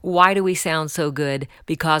Why do we sound so good?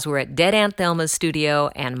 Because we're at Dead Aunt Thelma's studio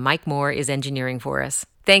and Mike Moore is engineering for us.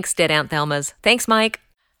 Thanks, Dead Aunt Thelma's. Thanks, Mike.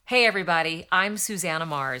 Hey, everybody. I'm Susanna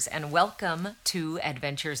Mars, and welcome to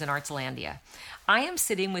Adventures in Artslandia. I am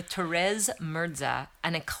sitting with Therese Mirza,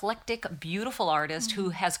 an eclectic, beautiful artist who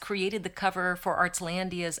has created the cover for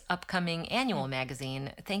Artslandia's upcoming annual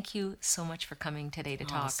magazine. Thank you so much for coming today to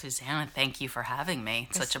talk. Susanna, thank you for having me.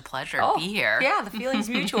 It's such a pleasure to be here. Yeah, the feeling's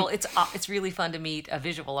mutual. It's really fun to meet a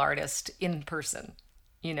visual artist in person.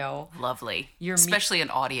 You know, lovely. Especially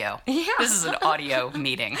in audio. Yeah, this is an audio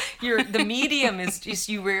meeting. The medium is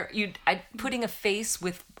just putting a face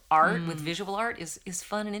with art, with visual art, is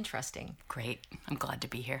fun and interesting. Great. I'm glad to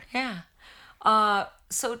be here. Yeah.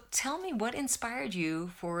 So tell me, what inspired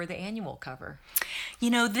you for the annual cover? You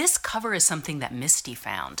know, this cover is something that Misty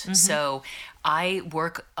found. Mm-hmm. So I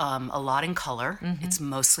work a lot in color. Mm-hmm. It's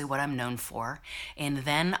mostly what I'm known for. And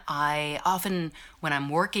then I often, when I'm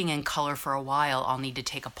working in color for a while, I'll need to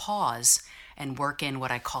take a pause and work in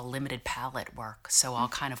what I call limited palette work. So I'll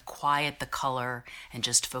kind of quiet the color and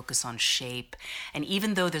just focus on shape. And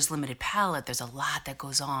even though there's limited palette, there's a lot that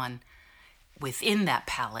goes on within that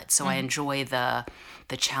palette. So I enjoy the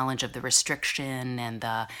challenge of the restriction and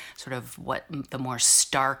the sort of the more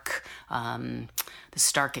stark, the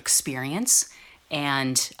stark experience.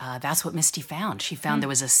 And that's what Misty found. She found there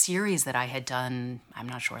was a series that I had done, I'm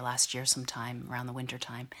not sure, last year sometime around the winter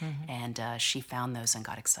time. And she found those and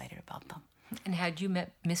got excited about them. And had you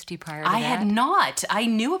met Misty prior to that? I had not. I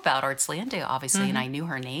knew about Artslandia, obviously, and I knew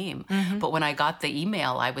her name. But when I got the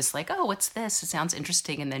email, I was like, oh, what's this? It sounds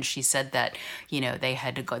interesting. And then she said that, you know, they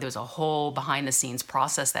had to go, there was a whole behind-the-scenes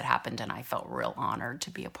process that happened, and I felt real honored to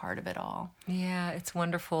be a part of it all. Yeah, it's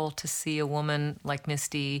wonderful to see a woman like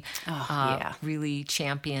Misty really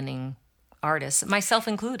championing artists, myself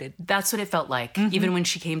included. That's what it felt like. Even when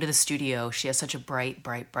she came to the studio, she has such a bright,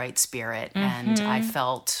 bright, bright spirit. And I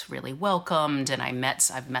felt really welcomed, and I've met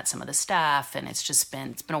some of the staff, and it's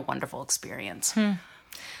been a wonderful experience.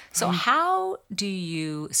 So how do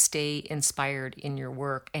you stay inspired in your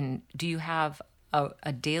work? And do you have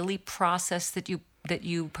a daily process that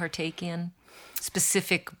you partake in?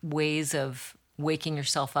 Specific ways of waking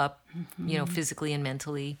yourself up, you know, physically and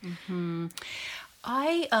mentally?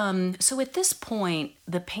 So at this point,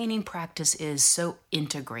 the painting practice is so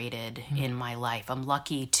integrated in my life. I'm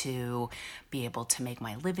lucky to be able to make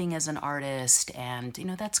my living as an artist, and, you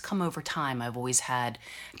know, that's come over time. I've always had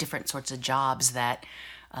different sorts of jobs that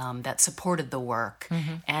supported the work.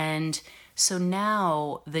 And so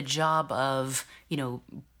now the job of, you know,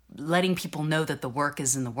 letting people know that the work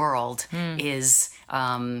is in the world is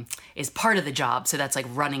part of the job. So that's like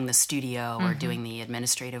running the studio or doing the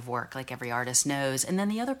administrative work, like every artist knows. And then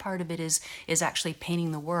the other part of it is actually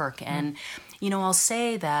painting the work. And, you know, I'll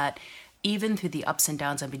say that even through the ups and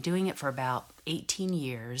downs, I've been doing it for about 18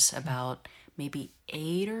 years, about maybe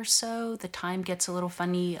 8 or so. The time gets a little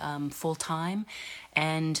funny full time.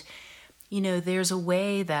 And, you know, there's a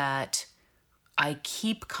way that I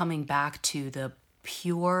keep coming back to the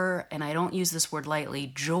pure, and I don't use this word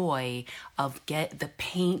lightly, joy of get the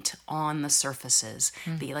paint on the surfaces.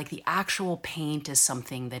 The actual paint is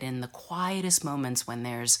something that in the quietest moments, when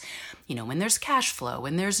there's cash flow,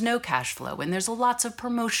 when there's no cash flow, when there's lots of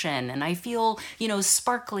promotion, and I feel, you know,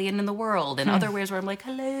 sparkly and in the world, and other ways where I'm like,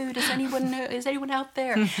 hello, does anyone know? Is anyone out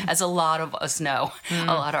there? As a lot of us know, a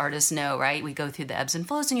lot of artists know, right? We go through the ebbs and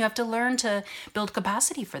flows, and you have to learn to build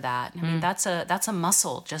capacity for that. I mean, that's a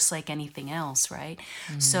muscle, just like anything else, right?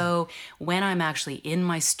 So when I'm actually in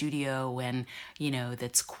my studio, when, you know,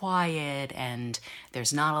 that's quiet and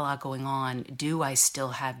there's not a lot going on, do I still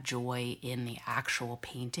have joy in the actual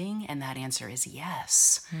painting? And that answer is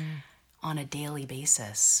yes. On a daily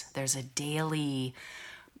basis. There's a daily,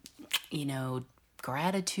 you know,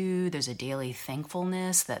 gratitude. There's a daily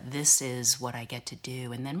thankfulness that this is what I get to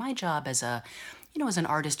do. And then my job as an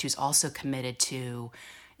artist who's also committed to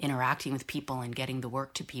interacting with people and getting the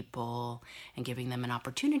work to people and giving them an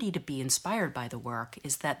opportunity to be inspired by the work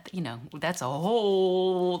is that, you know, that's a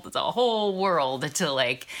whole world to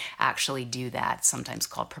like actually do that, sometimes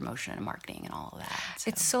called promotion and marketing and all of that. So.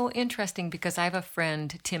 It's so interesting because I have a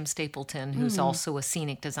friend, Tim Stapleton, who's also a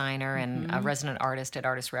scenic designer and a resident artist at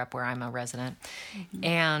Artist Rep, where I'm a resident.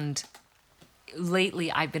 And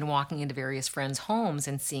lately I've been walking into various friends' homes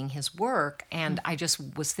and seeing his work, and I just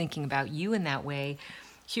was thinking about you in that way.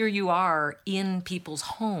 Here you are in people's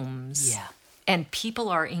homes, and people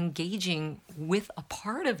are engaging with a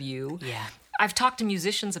part of you. Yeah. I've talked to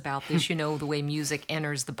musicians about this, you know, the way music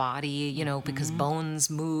enters the body, you know, because bones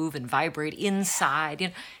move and vibrate inside. You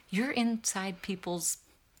know, you're inside people's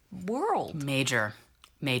world. Major.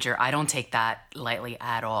 Major. I don't take that lightly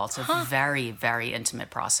at all. It's a very, very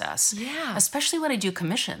intimate process. Yeah. Especially when I do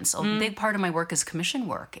commissions. A big part of my work is commission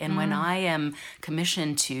work. And when I am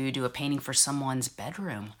commissioned to do a painting for someone's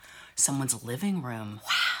bedroom, someone's living room.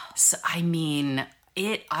 Wow. So, I mean,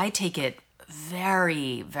 I take it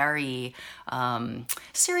very, very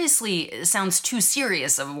seriously. It sounds too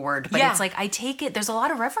serious of a word, but it's like I take it, there's a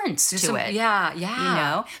lot of reverence to it. Yeah. You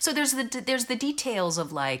know? So there's the details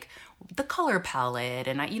of like the color palette,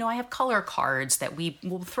 and I have color cards that we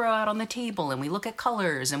will throw out on the table, and we look at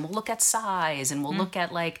colors, and we'll look at size, and we'll look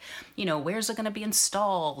at like, where's it going to be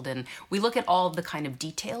installed, and we look at all the kind of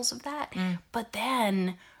details of that. But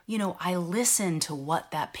then, I listen to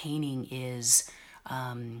what that painting is,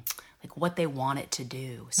 like what they want it to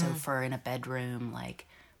do. So for in a bedroom, like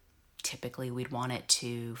typically we'd want it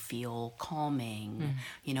to feel calming.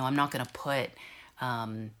 I'm not going to put,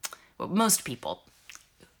 most people,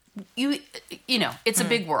 it's a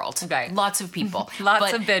big world. Right. Lots of people.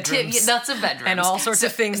 Lots of bedrooms. Lots of bedrooms. And all sorts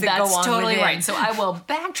of things that go on That's totally within. right. So I will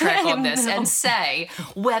backtrack on this and say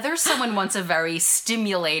whether someone wants a very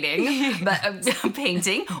stimulating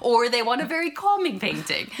painting or they want a very calming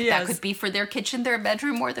painting. Yes. That could be for their kitchen, their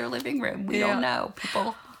bedroom, or their living room. We don't know.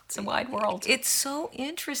 People, it's a wide world. It's so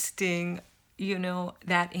interesting,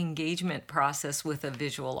 that engagement process with a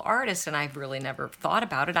visual artist, and I've really never thought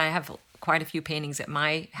about it. I have quite a few paintings at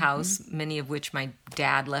my house, many of which my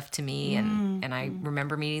dad left to me, and I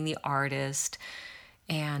remember meeting the artist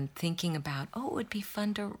and thinking about, it would be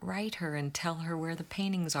fun to write her and tell her where the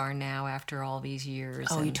paintings are now after all these years.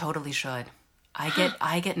 Oh, you totally should.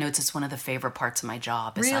 I get notes. It's one of the favorite parts of my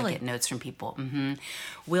job. Is Really? I get notes from people.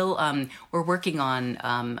 We're working on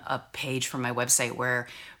a page for my website where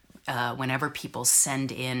whenever people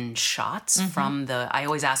send in shots from I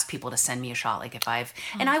always ask people to send me a shot. Like if I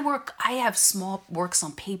have small works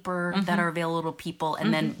on paper that are available to people.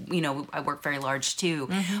 And then, I work very large too.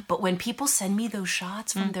 But when people send me those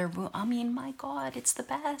shots from their room, I mean, my God, it's the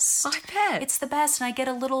best. I bet. It's the best. And I get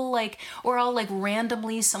a little or I'll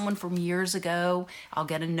randomly, someone from years ago, I'll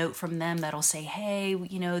get a note from them that'll say, hey,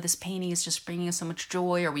 this painting is just bringing us so much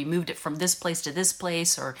joy, or we moved it from this place to this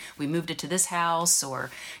place, or we moved it to this house,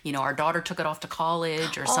 or, our daughter took it off to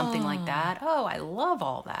college or something like that. Oh, I love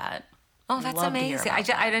all that. Oh, that's Love to hear amazing. about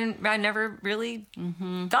that. I never really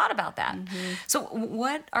thought about that. So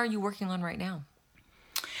what are you working on right now?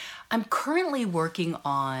 I'm currently working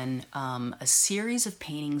on a series of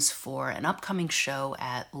paintings for an upcoming show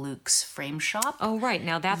at Luke's Frame Shop. Oh, right.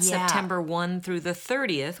 Now that's September 1 through the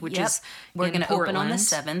 30th, which is we're going to open on the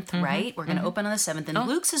 7th, right? We're going to open on the 7th. And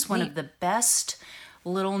Luke's is one of the best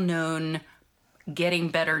little known, getting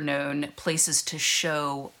better known places to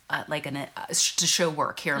show to show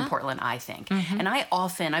work here in Portland, I think. And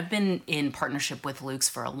I've been in partnership with Luke's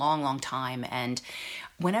for a long, long time. And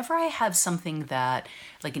whenever I have something that,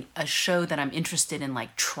 like a show that I'm interested in,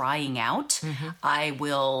 trying out, I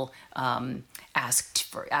will ask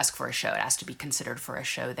for a show. It has to be considered for a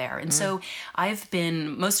show there. And so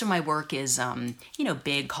most of my work is,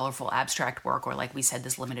 big, colorful, abstract work, or like we said,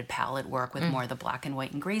 this limited palette work with more of the black and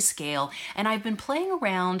white and grayscale. And I've been playing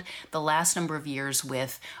around the last number of years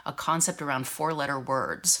with a concept around 4-letter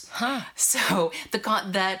words. So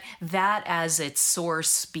that as its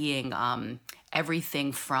source being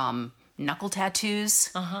everything from knuckle tattoos,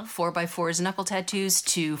 4x4s knuckle tattoos,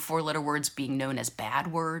 to 4-letter words being known as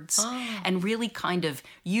bad words, and really kind of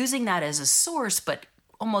using that as a source, but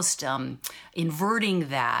almost inverting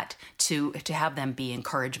that to have them be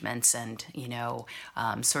encouragements and,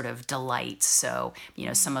 sort of delights. So,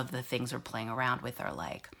 some of the things we're playing around with are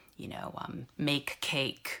like, make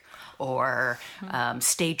cake, or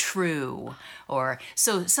stay true, or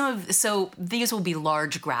so these will be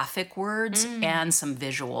large graphic words and some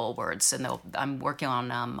visual words. And I'm working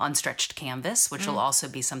on stretched canvas, which will also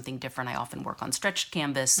be something different. I often work on stretched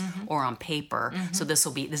canvas or on paper. So this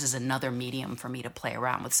is another medium for me to play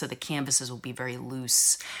around with. So the canvases will be very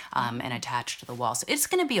loose and attached to the wall. So it's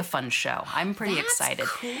going to be a fun show. I'm pretty excited.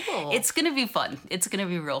 Cool. It's going to be fun. It's going to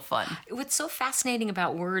be real fun. What's so fascinating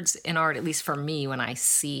about words in art, at least for me when I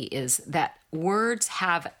see, is that words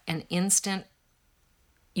have an instant,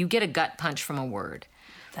 you get a gut punch from a word.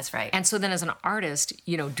 That's right. And so then as an artist,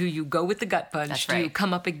 do you go with the gut punch? That's Do you right.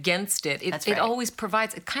 come up against it? That's right. It always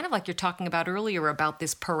provides, kind of like you're talking about earlier about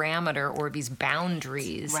this parameter or these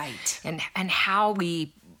boundaries. Right. And how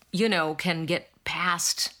we, can get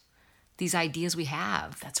past these ideas we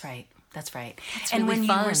have. That's right. That's right. That's and really when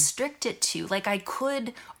fun. you restrict it to, like, I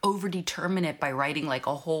could overdetermine it by writing like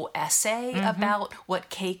a whole essay about what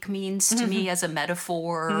cake means to me as a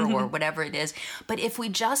metaphor or whatever it is. But if we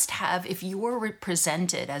just have, if you're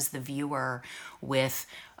presented as the viewer with,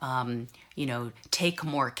 take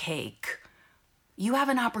more cake, you have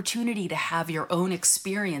an opportunity to have your own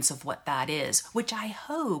experience of what that is, which I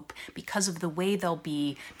hope, because of the way they'll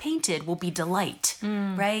be painted, will be delight,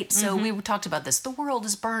 right? So we talked about this. The world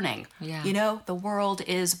is burning. Yeah. The world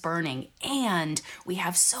is burning. And we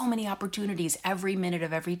have so many opportunities every minute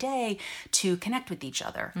of every day to connect with each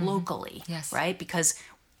other locally, Yes. right? Because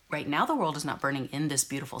right now the world is not burning in this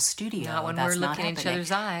beautiful studio. Not when That's we're not looking in each happening.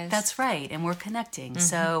 other's eyes. That's right, and we're connecting.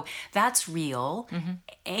 So that's real,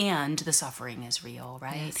 and the suffering is real,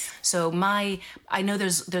 right? Yes. So I know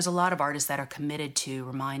there's a lot of artists that are committed to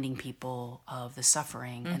reminding people of the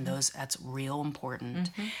suffering, and that's real important.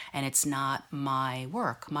 And it's not my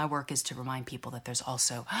work. My work is to remind people that there's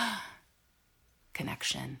also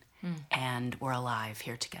connection, and we're alive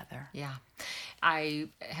here together. Yeah. I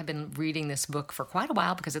have been reading this book for quite a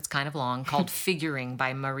while because it's kind of long, called Figuring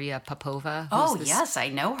by Maria Popova. Oh, yes, I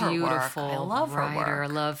know her work. Beautiful I love her writer. work.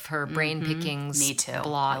 I love her Brain Pickings Me too.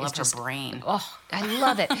 blog. I love It's just, her brain. Oh, I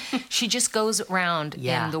love it. She just goes around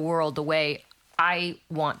Yeah. in the world the way I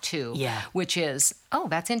want to, Yeah. which is, oh,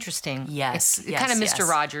 that's interesting. Yes, It's yes, kind of Mr. yes.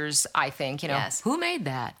 Rogers, I think, Yes. who made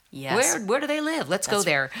that? Yes. Where do they live? Let's go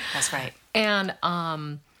there. That's right. And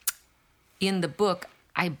in the book,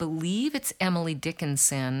 I believe it's Emily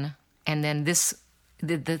Dickinson, and then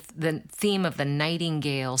the theme of the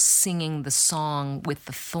nightingale singing the song with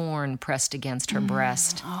the thorn pressed against her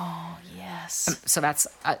breast. Oh, yes. So that's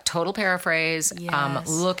a total paraphrase. Yes.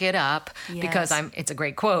 Look it up because Yes. it's a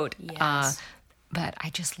great quote. Yes. But I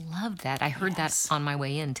just love that. I heard Yes. that on my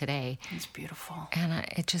way in today. It's beautiful. And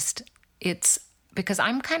it's because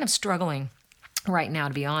I'm kind of struggling right now,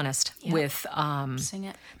 to be honest, with Sing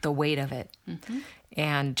it. the weight of it.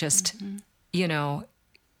 And just,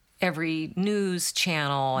 every news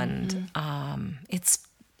channel and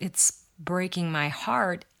it's breaking my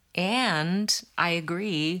heart. And I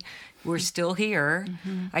agree, we're still here.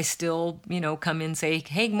 I still, come in and say,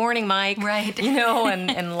 hey, morning, Mike. Right.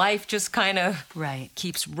 And life just kind of Right.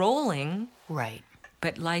 keeps rolling. Right.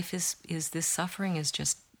 But life is this suffering is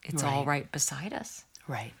just, it's all right beside us.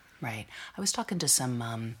 Right. Right. I was talking to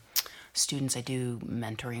some students. I do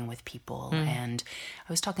mentoring with people, and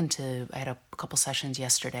I had a couple sessions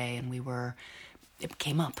yesterday, and it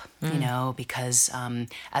came up, because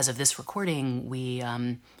as of this recording,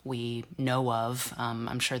 we know of,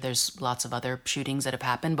 I'm sure there's lots of other shootings that have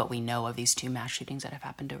happened, but we know of these 2 mass shootings that have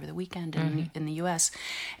happened over the weekend in the U.S.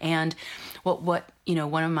 And what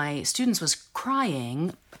one of my students was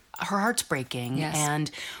crying. Her heart's breaking. Yes.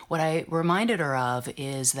 And what I reminded her of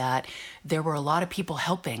is that there were a lot of people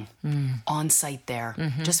helping on site there.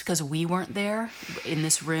 Just because we weren't there in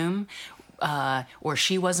this room, or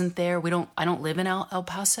she wasn't there. I don't live in El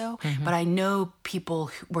Paso, but I know people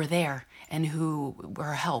who were there and who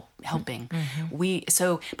were helping.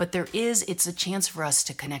 But it's a chance for us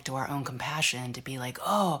to connect to our own compassion, to be like,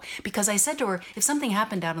 because I said to her, if something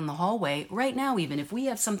happened out in the hallway right now, even if we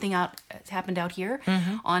have something happened out here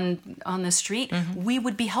on the street, we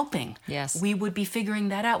would be helping. Yes. We would be figuring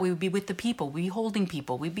that out. We would be with the people. We'd be holding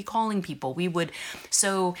people. We'd be calling people.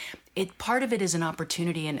 Part of it is an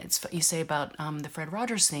opportunity, and it's you say about the Fred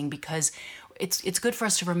Rogers thing, because it's good for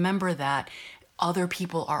us to remember that other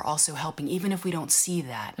people are also helping, even if we don't see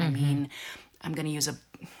that. I mean, I'm going to use a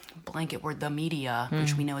blanket word, the media,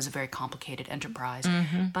 which we know is a very complicated enterprise.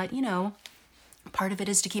 But, part of it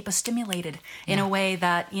is to keep us stimulated in a way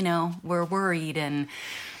that, we're worried and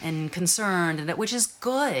concerned, which is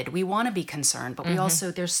good. We want to be concerned, but we also,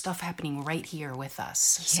 there's stuff happening right here with us.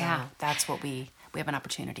 So that's what we have an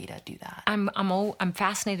opportunity to do that. I'm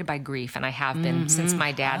fascinated by grief, and I have been since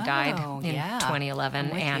my dad died in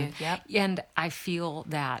 2011. And I feel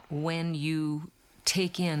that when you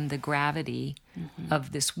take in the gravity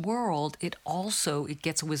of this world, it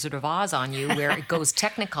gets Wizard of Oz on you, where it goes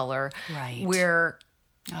Technicolor, Right. where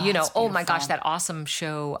it's my gosh, beautiful. that awesome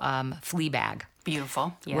show Fleabag.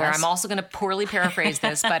 Beautiful. Yes. Where I'm also going to poorly paraphrase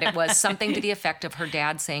this, but it was something to the effect of her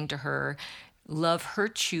dad saying to her, love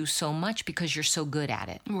hurts you so much because you're so good at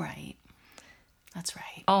it. Right. That's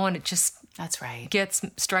right. Oh, and it just That's right.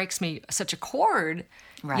 strikes me such a chord,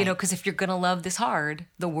 Right. because if you're going to love this hard,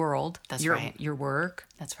 the world, That's your right. your work,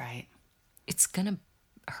 That's right. it's going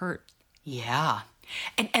to hurt. Yeah.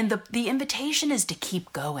 And the invitation is to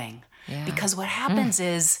keep going. Because what happens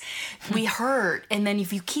is we hurt, and then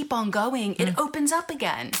if you keep on going, it opens up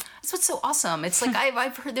again. That's what's so awesome. It's like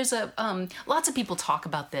I've heard there's lots of people talk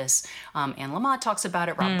about this. Anne Lamott talks about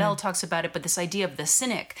it. Rob Bell talks about it. But this idea of the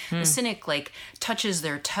cynic like touches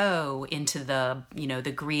their toe into the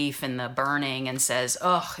the grief and the burning and says,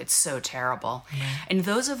 "Oh, it's so terrible." And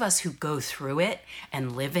those of us who go through it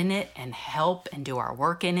and live in it and help and do our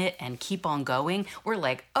work in it and keep on going, we're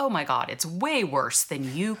like, "Oh my God, it's way worse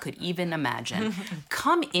than you could even imagine."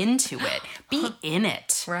 Come into it, be in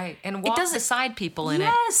it, right, and walk beside people in it.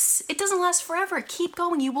 Yes, it doesn't last forever. Keep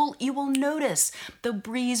going. You will notice the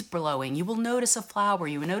breeze blowing. You will notice a flower.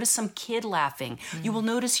 You will notice some kid laughing. You will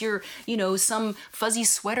notice your some fuzzy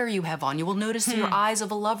sweater you have on. You will notice your eyes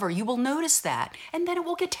of a lover. You will notice that, and then it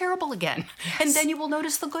will get terrible again, and then you will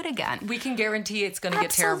notice the good again. We can guarantee it's going to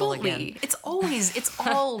get terrible again. It's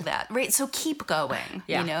all that, right? So keep going.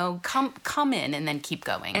 Come in and then keep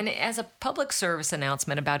going. And as a public service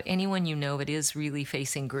announcement about anyone you know that is really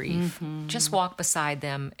facing grief, just walk beside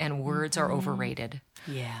them, and words are overrated.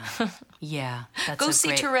 Yeah. Go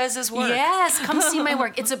see Therese's work. Yes, come see my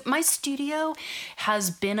work. My studio has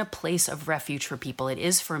been a place of refuge for people. It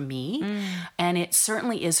is for me, and it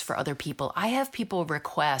certainly is for other people. I have people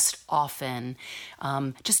request often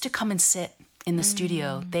just to come and sit in the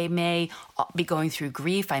studio. They may be going through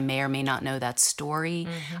grief. I may or may not know that story.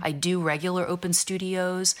 I do regular open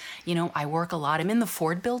studios. I work a lot. I'm in the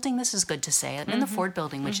Ford Building. This is good to say. I'm in the Ford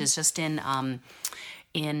Building, which is just in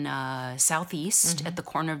Southeast at the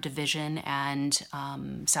corner of Division and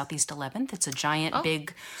Southeast 11th. It's a giant,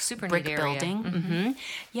 big super brick neat building.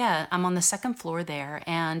 Yeah, I'm on the second floor there.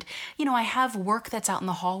 And, I have work that's out in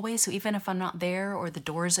the hallway. So even if I'm not there or the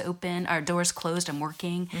door's open or door's closed, I'm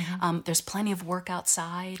working. There's plenty of work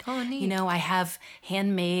outside. Oh, neat. I have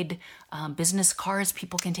handmade business cards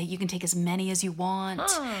people can take. You can take as many as you want.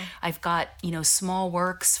 I've got, small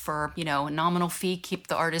works for, a nominal fee, keep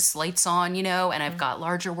the artist's lights on, and I've got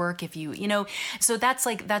larger work if you, so that's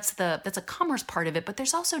a commerce part of it, but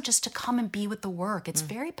there's also just to come and be with the work. It's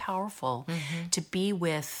very powerful to be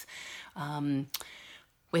with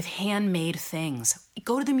handmade things.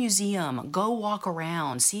 Go to the museum, go walk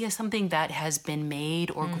around, see something that has been made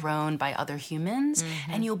or grown by other humans,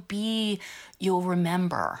 and you'll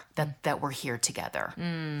remember that we're here together.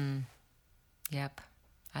 Yep.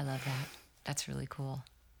 I love that. That's really cool.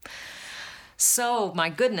 So, my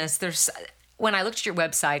goodness, when I looked at your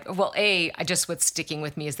website, well, what's sticking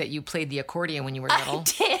with me is that you played the accordion when you were little.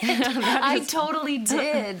 I totally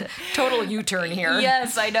did. Total U-turn here.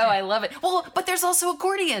 Yes, I know. I love it. Well, but there's also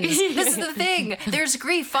accordions. This is the thing. There's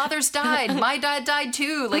grief. Fathers died. My dad died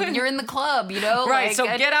too. Like, you're in the club, Right, so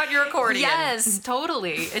get out your accordion. Yes,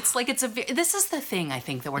 totally. It's like this is the thing I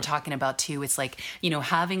think that we're talking about too. It's like,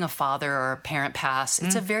 having a father or a parent pass.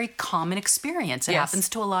 It's a very common experience. It happens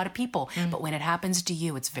to a lot of people. But when it happens to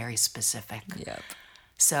you, it's very specific. Yep.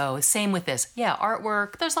 So same with this. Yeah,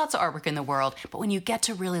 artwork. There's lots of artwork in the world, but when you get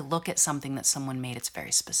to really look at something that someone made, it's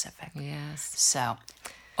very specific. Yes. So,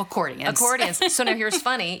 accordions. So now here's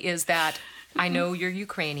funny is that I know you're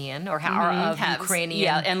Ukrainian or of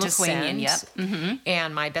Ukrainian and descent. Lithuanian, yep.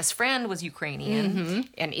 And my best friend was Ukrainian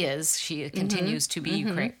and she continues to be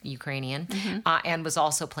Ukrainian and was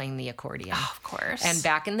also playing the accordion. Oh, of course. And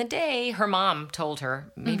back in the day, her mom told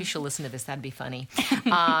her, maybe she'll listen to this, that'd be funny,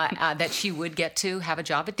 that she would get to have a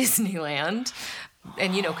job at Disneyland.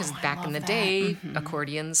 And, because back in the day,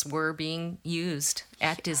 accordions were being used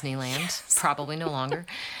at Disneyland, probably no longer.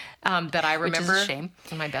 But I remember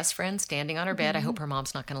my best friend standing on her bed. I hope her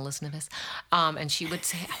mom's not going to listen to this. And she would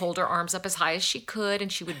hold her arms up as high as she could,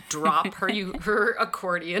 and she would drop her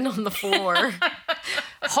accordion on the floor,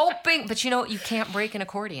 hoping. But you can't break an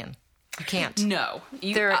accordion. You can't. No,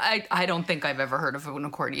 I don't think I've ever heard of an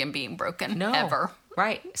accordion being broken. No, ever.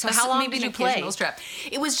 Right. So how long did you play? Strap.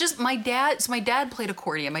 It was just my dad. So my dad played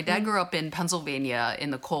accordion. My dad grew up in Pennsylvania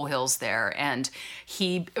in the coal hills there, and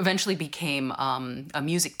he eventually became a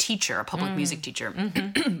music teacher, a public music teacher,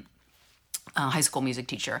 high school music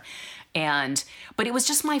teacher. But it was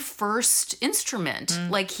just my first instrument.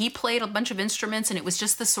 Like, he played a bunch of instruments, and it was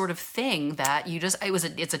just the sort of thing that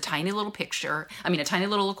it's a tiny little picture. A tiny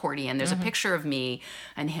little accordion. There's a picture of me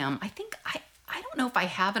and him. I don't know if I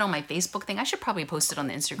have it on my Facebook thing. I should probably post it on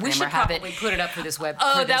the Instagram. We should probably put it up for this web.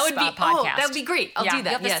 Podcast. That would be great. I'll do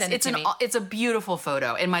that. Yes, it's a beautiful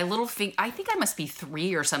photo. And my little feet. I think I must be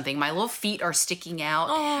 3 or something. My little feet are sticking out,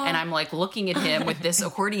 and I'm like looking at him with this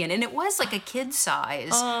accordion, and it was like a kid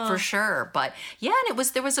size for sure. But yeah, and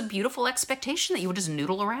there was a beautiful expectation that you would just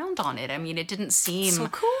noodle around on it. It didn't seem so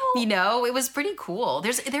cool. It was pretty cool.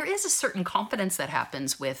 There is a certain confidence that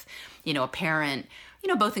happens with, a parent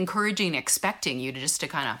both encouraging and expecting you to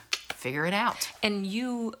kind of figure it out. And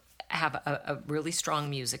you have a really strong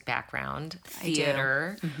music background,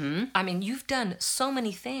 theater. I mean, you've done so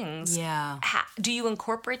many things. Yeah. Do you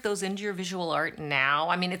incorporate those into your visual art now?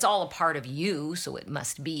 I mean, it's all a part of you, so it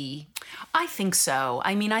must be. I think so.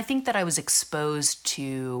 I mean, I think that I was exposed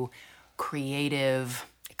to creative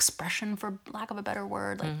expression, for lack of a better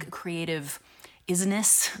word, like creative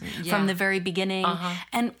isness from the very beginning,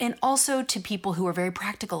 and also to people who are very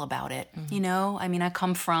practical about it. I mean, I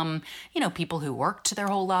come from people who worked their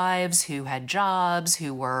whole lives, who had jobs,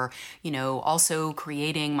 who were also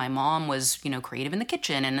creating. My mom was creative in the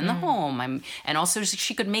kitchen and in the home. And also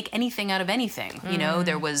she could make anything out of anything.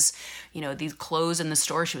 There was these clothes in the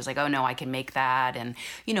store. She was like, oh no, I can make that. And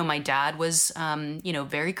my dad was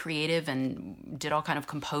very creative and did all kind of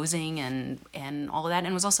composing and all of that,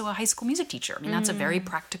 and was also a high school music teacher. I mean, that's a very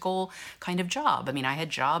practical kind of job. I mean, I had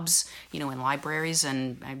jobs, in libraries,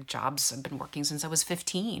 and I have jobs I've been working since I was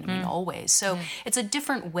 15. I mean, always. So it's a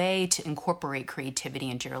different way to incorporate creativity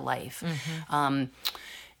into your life.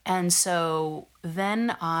 And so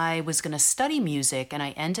then I was going to study music, and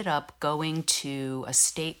I ended up going to a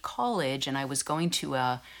state college, and I was going to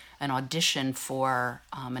an audition for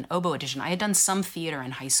an oboe audition. I had done some theater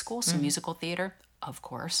in high school, some musical theater, of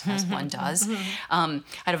course, as one does. I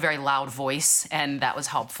had a very loud voice, and that was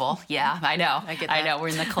helpful. Yeah, I know. I get that. I know. We're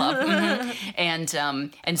in the club. And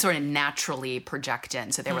sort of naturally project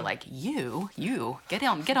in. So they were like, you, get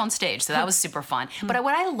on stage. So that was super fun. But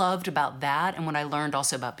what I loved about that, and what I learned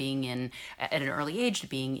also about being at an early age,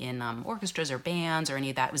 being in orchestras or bands or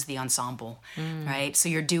any of that, was the ensemble, right? So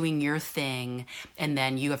you're doing your thing, and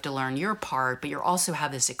then you have to learn your part, but you also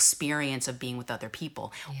have this experience of being with other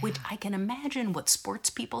people, which I can imagine what sports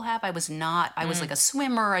people have. I was like a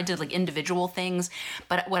swimmer. I did like individual things.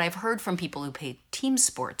 But what I've heard from people who play team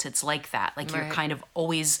sports, it's like that. Like you're kind of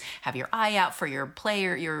always have your eye out for your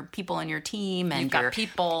people on your team. And You've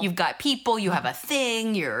got people. You have a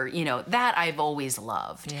thing. That I've always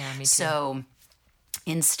loved. Yeah, me too. So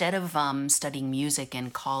instead of studying music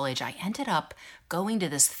in college, I ended up going to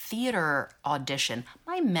this theater audition.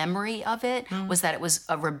 My memory of it was that it was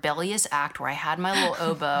a rebellious act where I had my little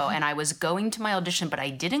oboe and I was going to my audition, but I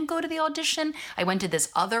didn't go to the audition. I went to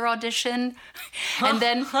this other audition, and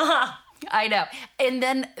then I know. And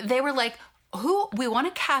then they were like, we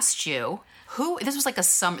want to cast you. This was like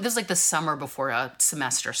the summer before a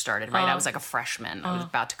semester started, right? I was like a freshman. I was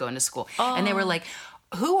about to go into school. And they were like,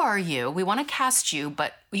 who are you? We want to cast you,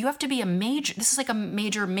 but you have to be a major. This is like a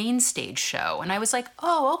major main stage show. And I was like,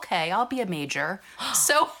 oh, okay, I'll be a major.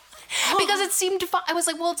 So, because it seemed fun. I was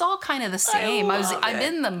like, well, it's all kind of the same. I'm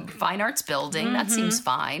in the fine arts building. That seems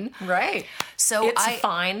fine. Right. So It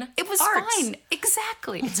was arts. Fine.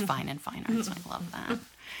 Exactly. It's fine in fine arts. I love that.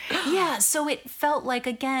 Yeah, so it felt like,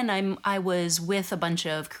 again, I was with a bunch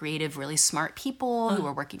of creative, really smart people who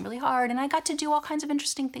were working really hard, and I got to do all kinds of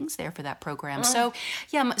interesting things there for that program. So,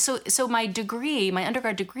 yeah, so my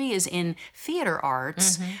undergrad degree is in theater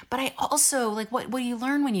arts, but I also, like, what do you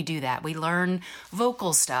learn when you do that? We learn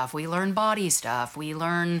vocal stuff, we learn body stuff, we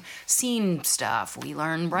learn scene stuff, we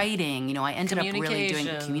learn writing. I ended up really doing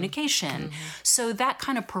communication. So that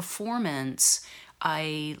kind of performance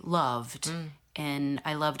I loved. And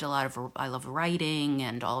I loved I love writing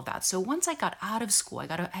and all of that. So once I got out of school, I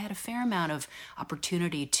had a fair amount of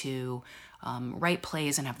opportunity to write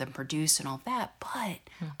plays and have them produced and all of that. But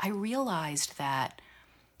I realized that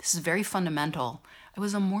this is very fundamental. I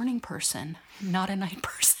was a morning person, not a night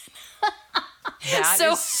person. That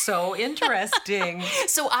is so interesting.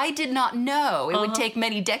 So I did not know. It would take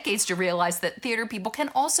many decades to realize that theater people can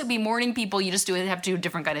also be morning people. You just have to do a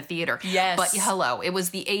different kind of theater. Yes. But hello, it was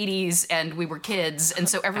the 80s and we were kids. And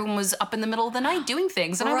so everyone was up in the middle of the night doing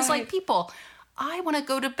things. And I was like, people, I want to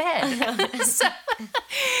go to bed.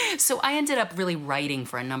 So I ended up really writing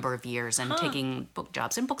for a number of years and taking book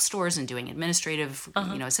jobs in bookstores and doing administrative,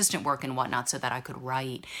 assistant work and whatnot so that I could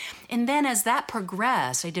write. And then as that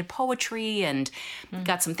progressed, I did poetry and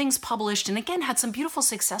got some things published, and again, had some beautiful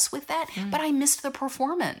success with that, but I missed the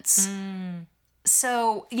performance.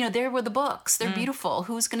 So, there were the books. They're beautiful.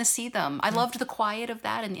 Who's going to see them? I loved the quiet of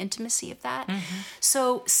that and the intimacy of that.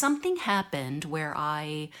 So something happened where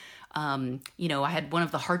I had one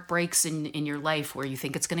of the heartbreaks in your life where you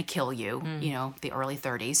think it's going to kill you, the early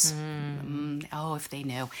 30s. Oh, if they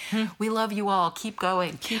knew. We love you all. Keep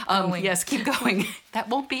going. Keep going. Yes, keep going. That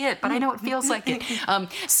won't be it, but I know it feels like it.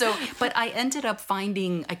 But I ended up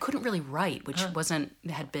finding I couldn't really write, which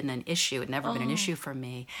had been an issue. It had never been an issue for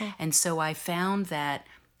me. And so I found that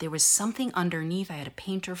there was something underneath. I had a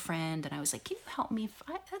painter friend, and I was like, can you help me?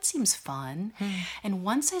 That seems fun. And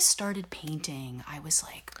once I started painting, I was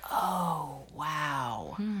like, oh,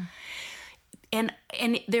 wow. And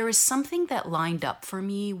there was something that lined up for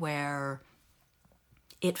me where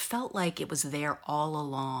it felt like it was there all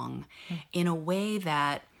along in a way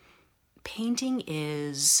that painting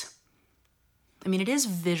is, I mean, it is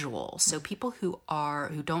visual. So people who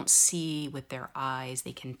don't see with their eyes,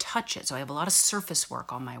 they can touch it. So I have a lot of surface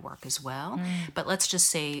work on my work as well. But let's just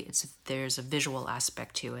say there's a visual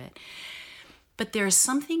aspect to it. But there's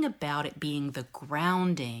something about it being the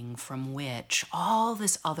grounding from which all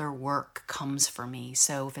this other work comes for me.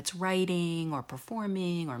 So if it's writing or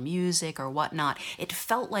performing or music or whatnot, it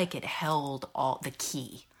felt like it held all the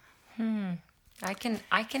key. I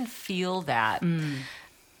can feel that.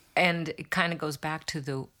 And it kind of goes back to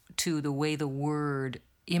the way the word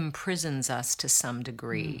imprisons us to some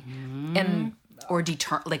degree. And or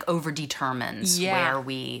over determines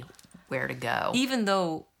where to go. Even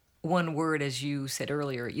though one word, as you said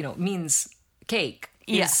earlier, means cake.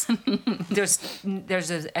 Yes. There's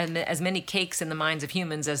as many cakes in the minds of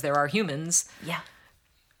humans as there are humans. Yeah.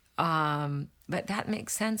 But that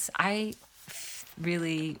makes sense. I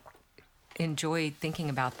really enjoy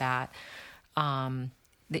thinking about that,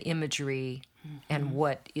 the imagery and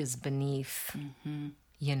what is beneath.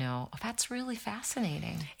 That's really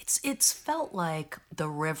fascinating. It's felt like the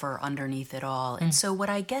river underneath it all. And so what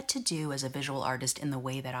I get to do as a visual artist in the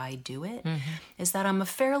way that I do it is that I'm a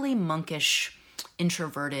fairly monkish,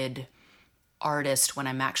 introverted artist when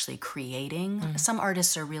I'm actually creating. Some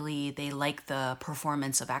artists they like the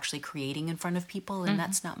performance of actually creating in front of people, and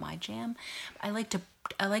that's not my jam. I like to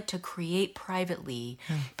create privately,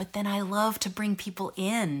 but then I love to bring people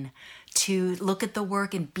in to look at the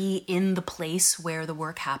work and be in the place where the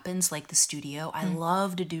work happens, like the studio. I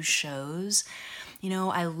love to do shows.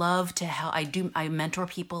 I love to help. I mentor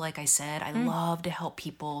people, like I said. I love to help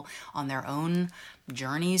people on their own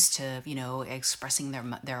journeys to, expressing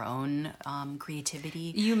their own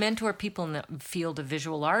creativity. You mentor people in the field of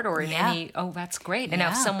visual art or in any... Oh, that's great. And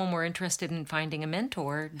if someone were interested in finding a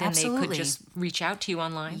mentor, then they could just reach out to you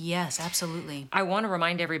online. Yes, absolutely. I want to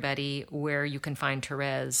remind everybody where you can find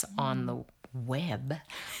Therese on the web.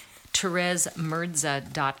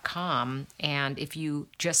 ThereseMurdza.com, and if you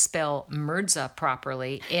just spell Murdza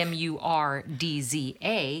properly,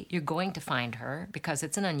 Murdza, you're going to find her because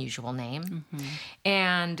it's an unusual name.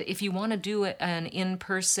 And if you want to do an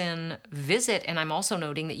in-person visit, and I'm also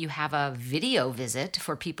noting that you have a video visit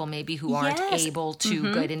for people maybe who aren't able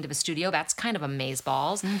to get into the studio, that's kind of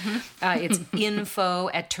amazeballs. It's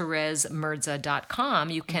info@ThereseMurdza.com.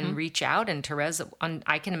 You can reach out, and Therese,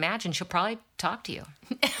 I can imagine she'll probably talk to you.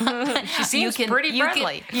 She seems pretty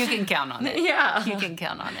friendly. You can count on it. Yeah. You can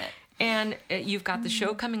count on it. And you've got the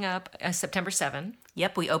show coming up September 7th.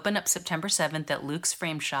 Yep, we open up September 7th at Luke's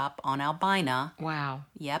Frame Shop on Albina. Wow.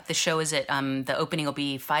 Yep, the show is at, the opening will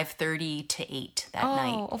be 5:30 to 8 that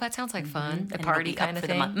night. Oh, that sounds like fun. A party kind of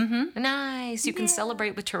thing. Nice. You can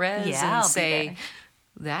celebrate with Therese and say,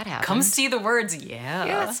 that happened. Come see the words. Yeah.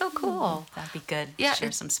 Yeah, that's so cool. That'd be good. Yeah,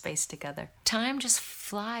 share some space together. Time just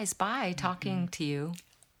flies by talking to you.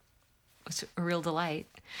 It's a real delight.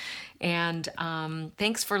 And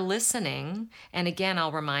thanks for listening. And again,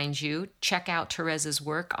 I'll remind you, check out Therese's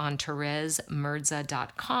work on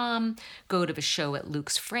ThereseMurdza.com. Go to the show at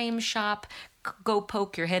Luke's Frame Shop. Go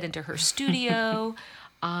poke your head into her studio.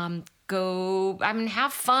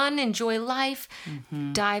 Have fun, enjoy life,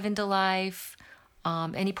 dive into life.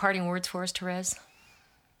 Any parting words for us, Therese?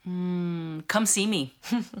 Come see me.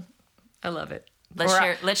 I love it.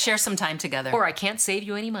 Let's share some time together. Or I can't save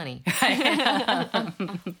you any money.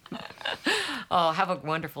 Oh, have a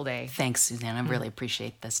wonderful day. Thanks, Suzanne. I really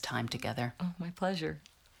appreciate this time together. Oh, my pleasure.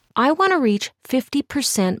 I want to reach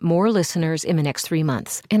 50% more listeners in the next 3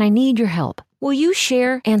 months, and I need your help. Will you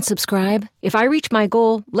share and subscribe? If I reach my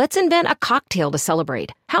goal, let's invent a cocktail to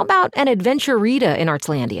celebrate. How about an adventure Rita in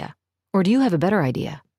Artslandia? Or do you have a better idea?